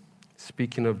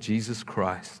 speaking of Jesus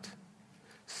Christ,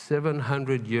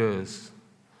 700 years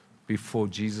before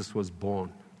Jesus was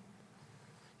born.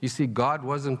 You see, God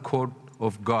wasn't caught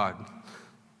off guard,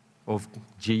 of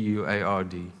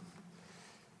G-U-A-R-D,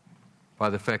 by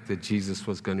the fact that Jesus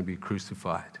was going to be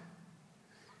crucified,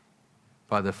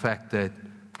 by the fact that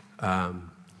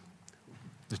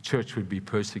the church would be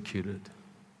persecuted.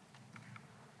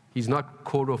 He's not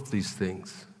caught off these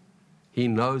things. He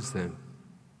knows them,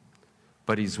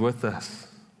 but he's with us.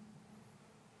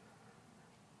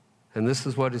 And this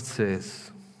is what it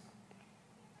says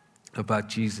about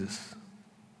Jesus.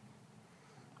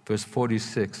 Verse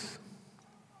 46,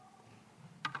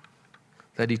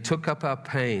 that he took up our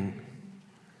pain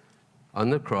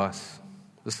on the cross.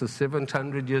 This is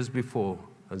 700 years before.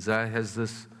 Isaiah has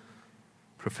this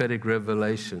prophetic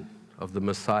revelation of the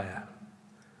Messiah.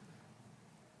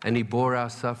 And he bore our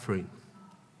suffering.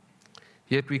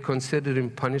 Yet we considered him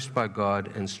punished by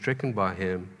God and stricken by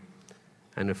him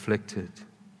and afflicted.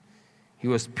 He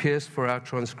was pierced for our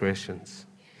transgressions.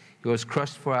 He was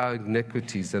crushed for our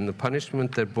iniquities, and the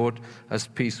punishment that brought us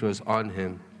peace was on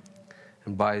him.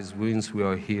 And by his wounds we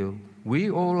are healed.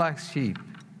 We all like sheep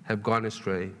have gone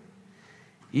astray.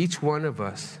 Each one of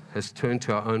us has turned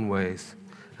to our own ways,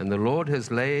 and the Lord has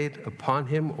laid upon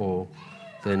him all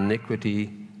the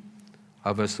iniquity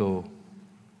of us all.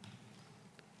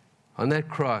 On that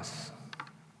cross,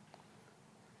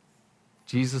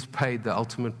 Jesus paid the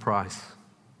ultimate price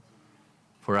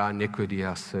for our iniquity,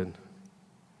 our sin.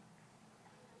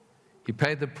 He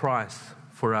paid the price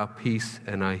for our peace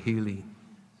and our healing.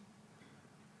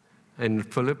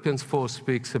 And Philippians 4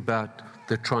 speaks about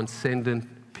the transcendent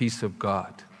peace of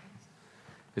God.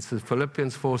 It says,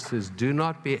 Philippians 4 says, do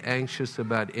not be anxious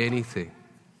about anything.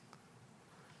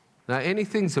 Now,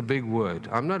 anything's a big word.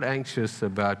 I'm not anxious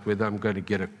about whether I'm going to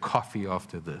get a coffee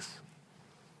after this.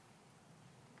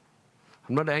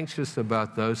 I'm not anxious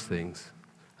about those things,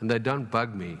 and they don't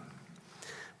bug me.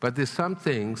 But there's some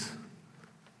things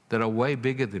that are way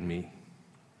bigger than me,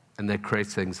 and that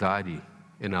creates anxiety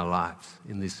in our lives,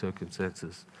 in these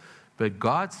circumstances. But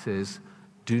God says,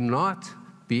 do not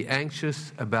be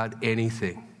anxious about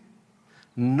anything.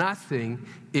 Nothing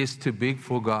is too big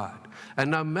for God. And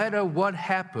no matter what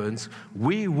happens,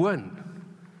 we win.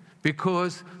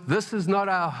 Because this is not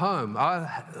our home.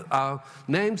 Our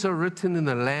names are written in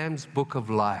the Lamb's book of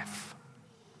life.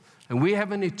 And we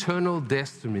have an eternal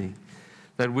destiny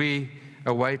that we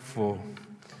await for.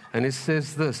 And it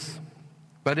says this,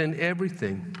 but in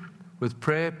everything, with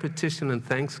prayer, petition, and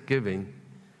thanksgiving,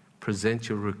 present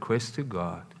your request to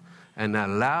God and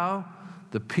allow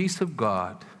the peace of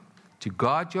God to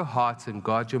guard your hearts and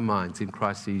guard your minds in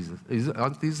Christ Jesus.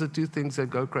 Aren't these the two things that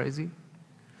go crazy?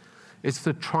 It's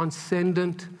the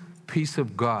transcendent peace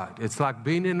of God. It's like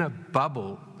being in a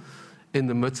bubble in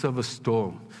the midst of a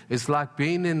storm. It's like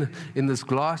being in this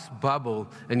glass bubble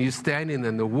and you're standing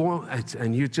in the warm,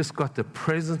 and you just got the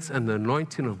presence and the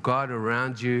anointing of God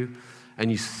around you, and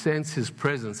you sense his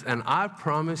presence. And I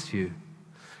promise you,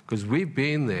 because we've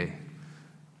been there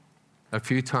a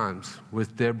few times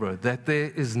with Deborah, that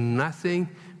there is nothing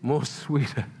more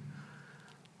sweeter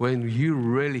when you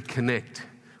really connect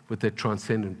with that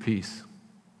transcendent peace.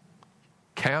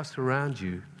 Chaos around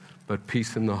you, but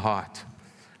peace in the heart.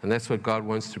 And that's what God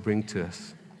wants to bring to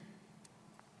us.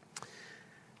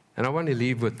 And I want to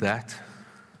leave with that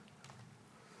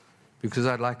because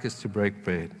I'd like us to break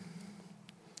bread.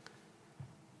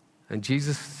 And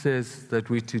Jesus says that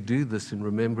we're to do this in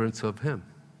remembrance of him.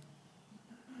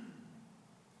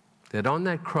 That on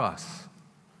that cross,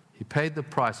 he paid the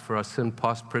price for our sin,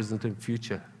 past, present, and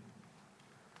future.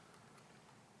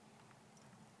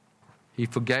 He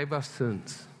forgave our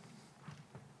sins,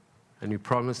 and he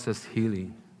promised us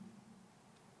healing.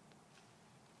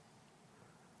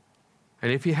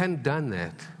 And if he hadn't done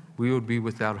that, we would be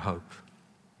without hope.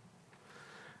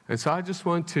 And so I just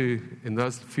want to, in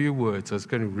those few words, I was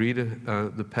going to read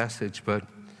the passage, but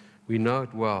we know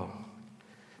it well.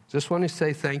 Just want to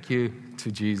say thank you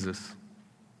to Jesus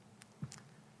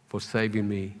for saving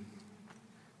me,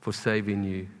 for saving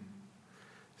you.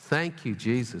 Thank you,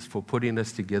 Jesus, for putting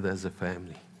us together as a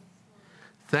family.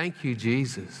 Thank you,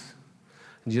 Jesus.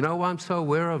 And you know why I'm so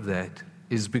aware of that?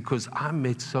 Is because I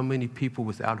met so many people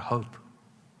without hope,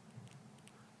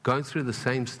 going through the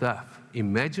same stuff.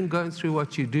 Imagine going through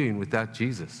what you're doing without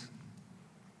Jesus.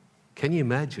 Can you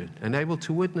imagine? And able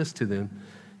to witness to them,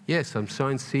 yes, I'm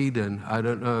sowing seed and I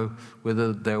don't know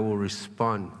whether they will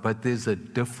respond, but there's a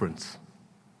difference.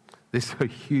 There's a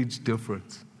huge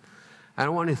difference. And I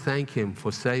want to thank Him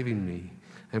for saving me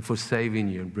and for saving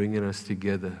you and bringing us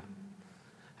together.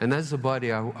 And as a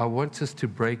body, I want us to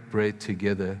break bread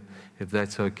together, if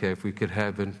that's okay, if we could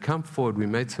have. And come forward, we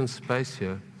made some space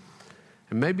here.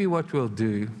 And maybe what we'll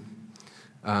do,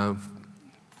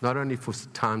 not only for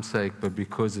time's sake, but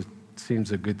because it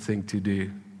seems a good thing to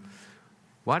do,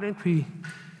 why don't we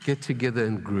get together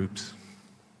in groups?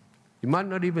 You might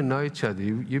not even know each other.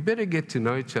 You better get to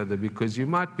know each other, because you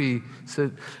might be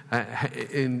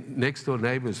in next-door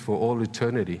neighbors for all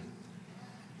eternity.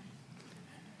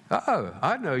 Oh,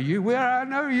 I know you. Where I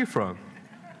know you from?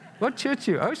 What church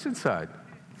are you? Oceanside.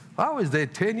 I was there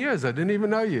 10 years. I didn't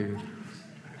even know you.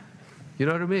 You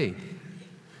know what I mean?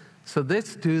 So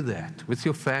let's do that with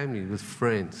your family, with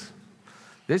friends.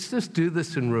 Let's just do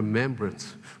this in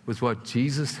remembrance with what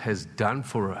Jesus has done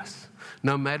for us.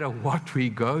 No matter what we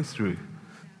go through,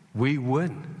 we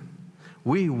win.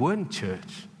 We win,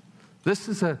 church. This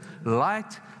is a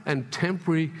light and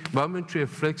temporary, momentary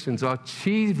afflictions are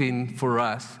achieving for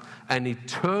us an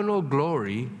eternal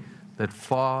glory that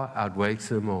far outweighs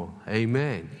them all.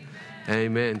 Amen.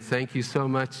 Amen. Thank you so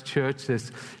much, church.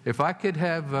 If I could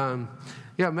have,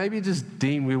 maybe just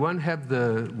Dean, we won't have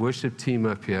the worship team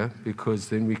up here because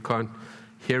then we can't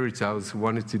hear it. I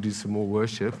wanted to do some more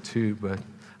worship too, but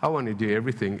I want to do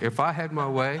everything. If I had my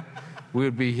way, we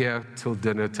would be here till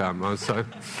dinner time. So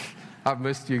I've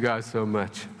missed you guys so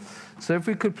much. So if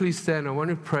we could please stand, I want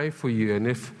to pray for you. And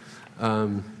if, I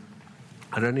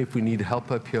don't know if we need help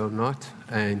up here or not.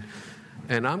 And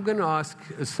I'm going to ask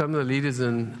some of the leaders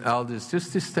and elders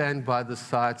just to stand by the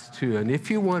sides too. And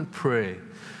if you want prayer,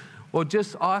 or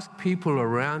just ask people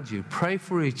around you, pray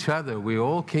for each other. We're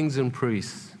all kings and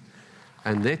priests.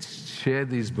 And let's share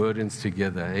these burdens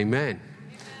together. Amen.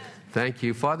 Thank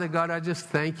you. Father God, I just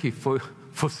thank you for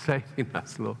saving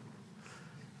us, Lord.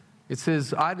 It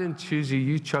says, I didn't choose you,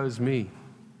 you chose me.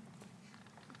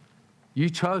 You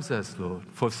chose us, Lord,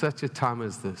 for such a time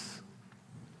as this.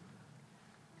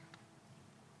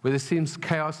 Where there seems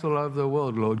chaos all over the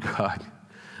world, Lord God,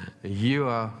 you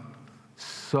are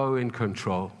so in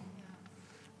control.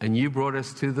 And you brought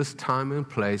us to this time and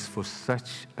place for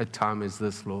such a time as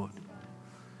this, Lord.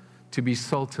 To be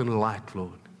salt and light,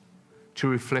 Lord. To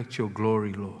reflect your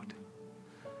glory, Lord.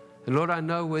 And Lord, I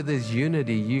know where there's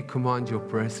unity, you command your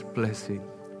blessing.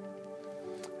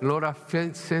 And Lord, I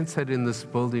sense that in this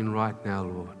building right now,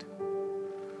 Lord.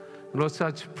 And Lord, so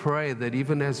I just pray that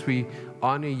even as we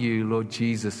honor you, Lord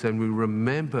Jesus, and we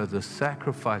remember the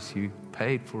sacrifice you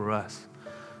paid for us,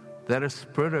 that a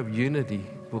spirit of unity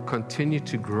will continue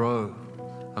to grow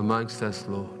amongst us,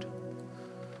 Lord.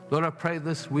 Lord, I pray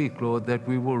this week, Lord, that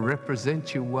we will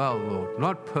represent you well, Lord.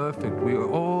 Not perfect. We are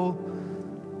all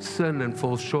sin and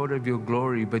fall short of your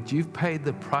glory, but you've paid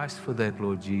the price for that,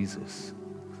 Lord Jesus.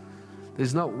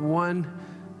 There's not one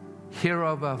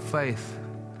hero of our faith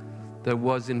that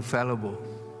was infallible.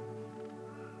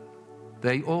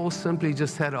 They all simply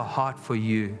just had a heart for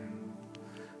you.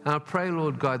 And I pray,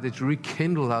 Lord God, that you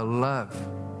rekindle our love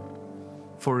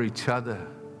for each other,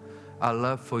 our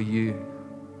love for you.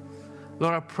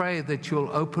 Lord, I pray that you'll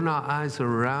open our eyes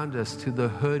around us to the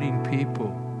hurting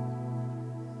people.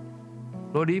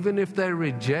 Lord, even if they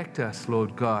reject us,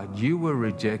 Lord God, you were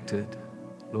rejected,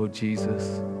 Lord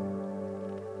Jesus.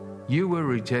 You were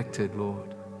rejected,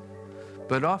 Lord.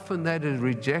 But often that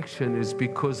rejection is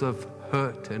because of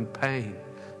hurt and pain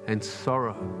and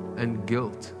sorrow and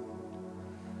guilt.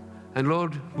 And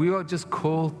Lord, we are just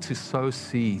called to sow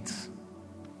seeds.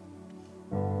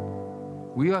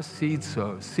 We are seed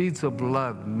sowers, seeds of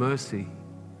love, mercy,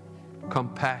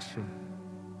 compassion.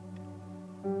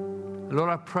 And Lord,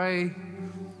 I pray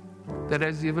that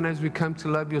even as we come to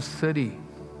love your city,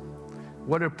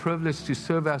 what a privilege to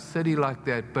serve our city like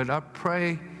that. But I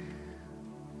pray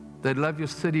that Love Your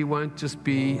City won't just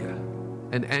be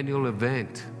an annual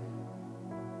event.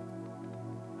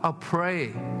 I'll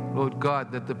pray, Lord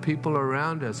God, that the people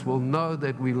around us will know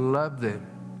that we love them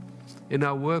in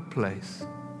our workplace,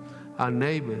 our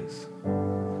neighbors,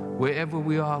 wherever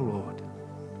we are, Lord.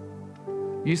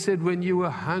 You said when you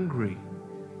were hungry,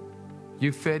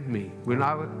 you fed me.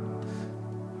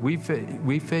 We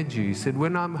fed you. You said,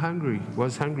 when I'm hungry,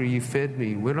 you fed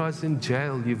me. When I was in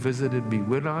jail, you visited me.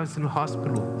 When I was in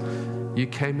hospital, you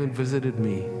came and visited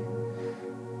me.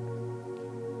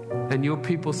 And your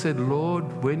people said,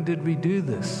 Lord, when did we do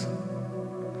this?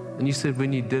 And you said,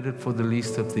 when you did it for the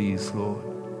least of these, Lord.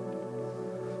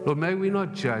 Lord, may we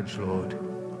not judge, Lord.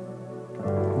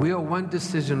 We are one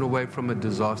decision away from a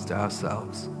disaster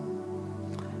ourselves.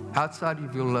 Outside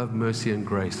of your love, mercy, and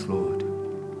grace, Lord.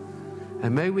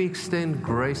 And may we extend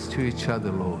grace to each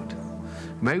other, Lord.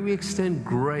 May we extend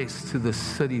grace to the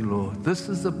city, Lord. This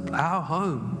is our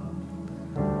home.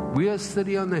 We are a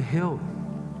city on the hill.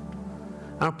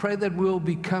 And I pray that we'll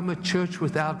become a church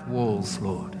without walls,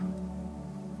 Lord.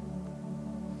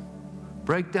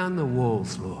 Break down the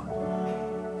walls, Lord.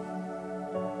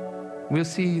 We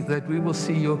will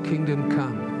see your kingdom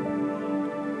come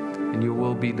and your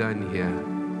will be done here.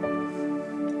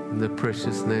 In the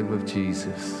precious name of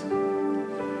Jesus.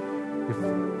 If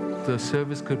the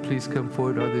service could please come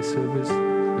forward, are there servers?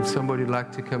 If somebody would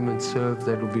like to come and serve,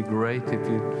 that would be great. If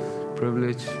you're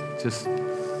privileged,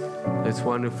 it's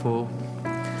wonderful.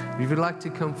 If you'd like to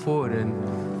come forward and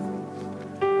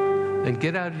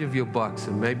get out of your box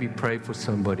and maybe pray for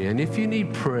somebody. And if you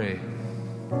need prayer,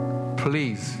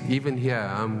 please, even here,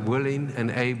 I'm willing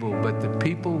and able, but the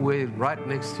people right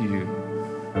next to you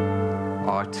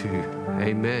are too.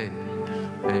 Amen.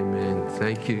 Amen.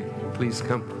 Thank you. Please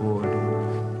come forward.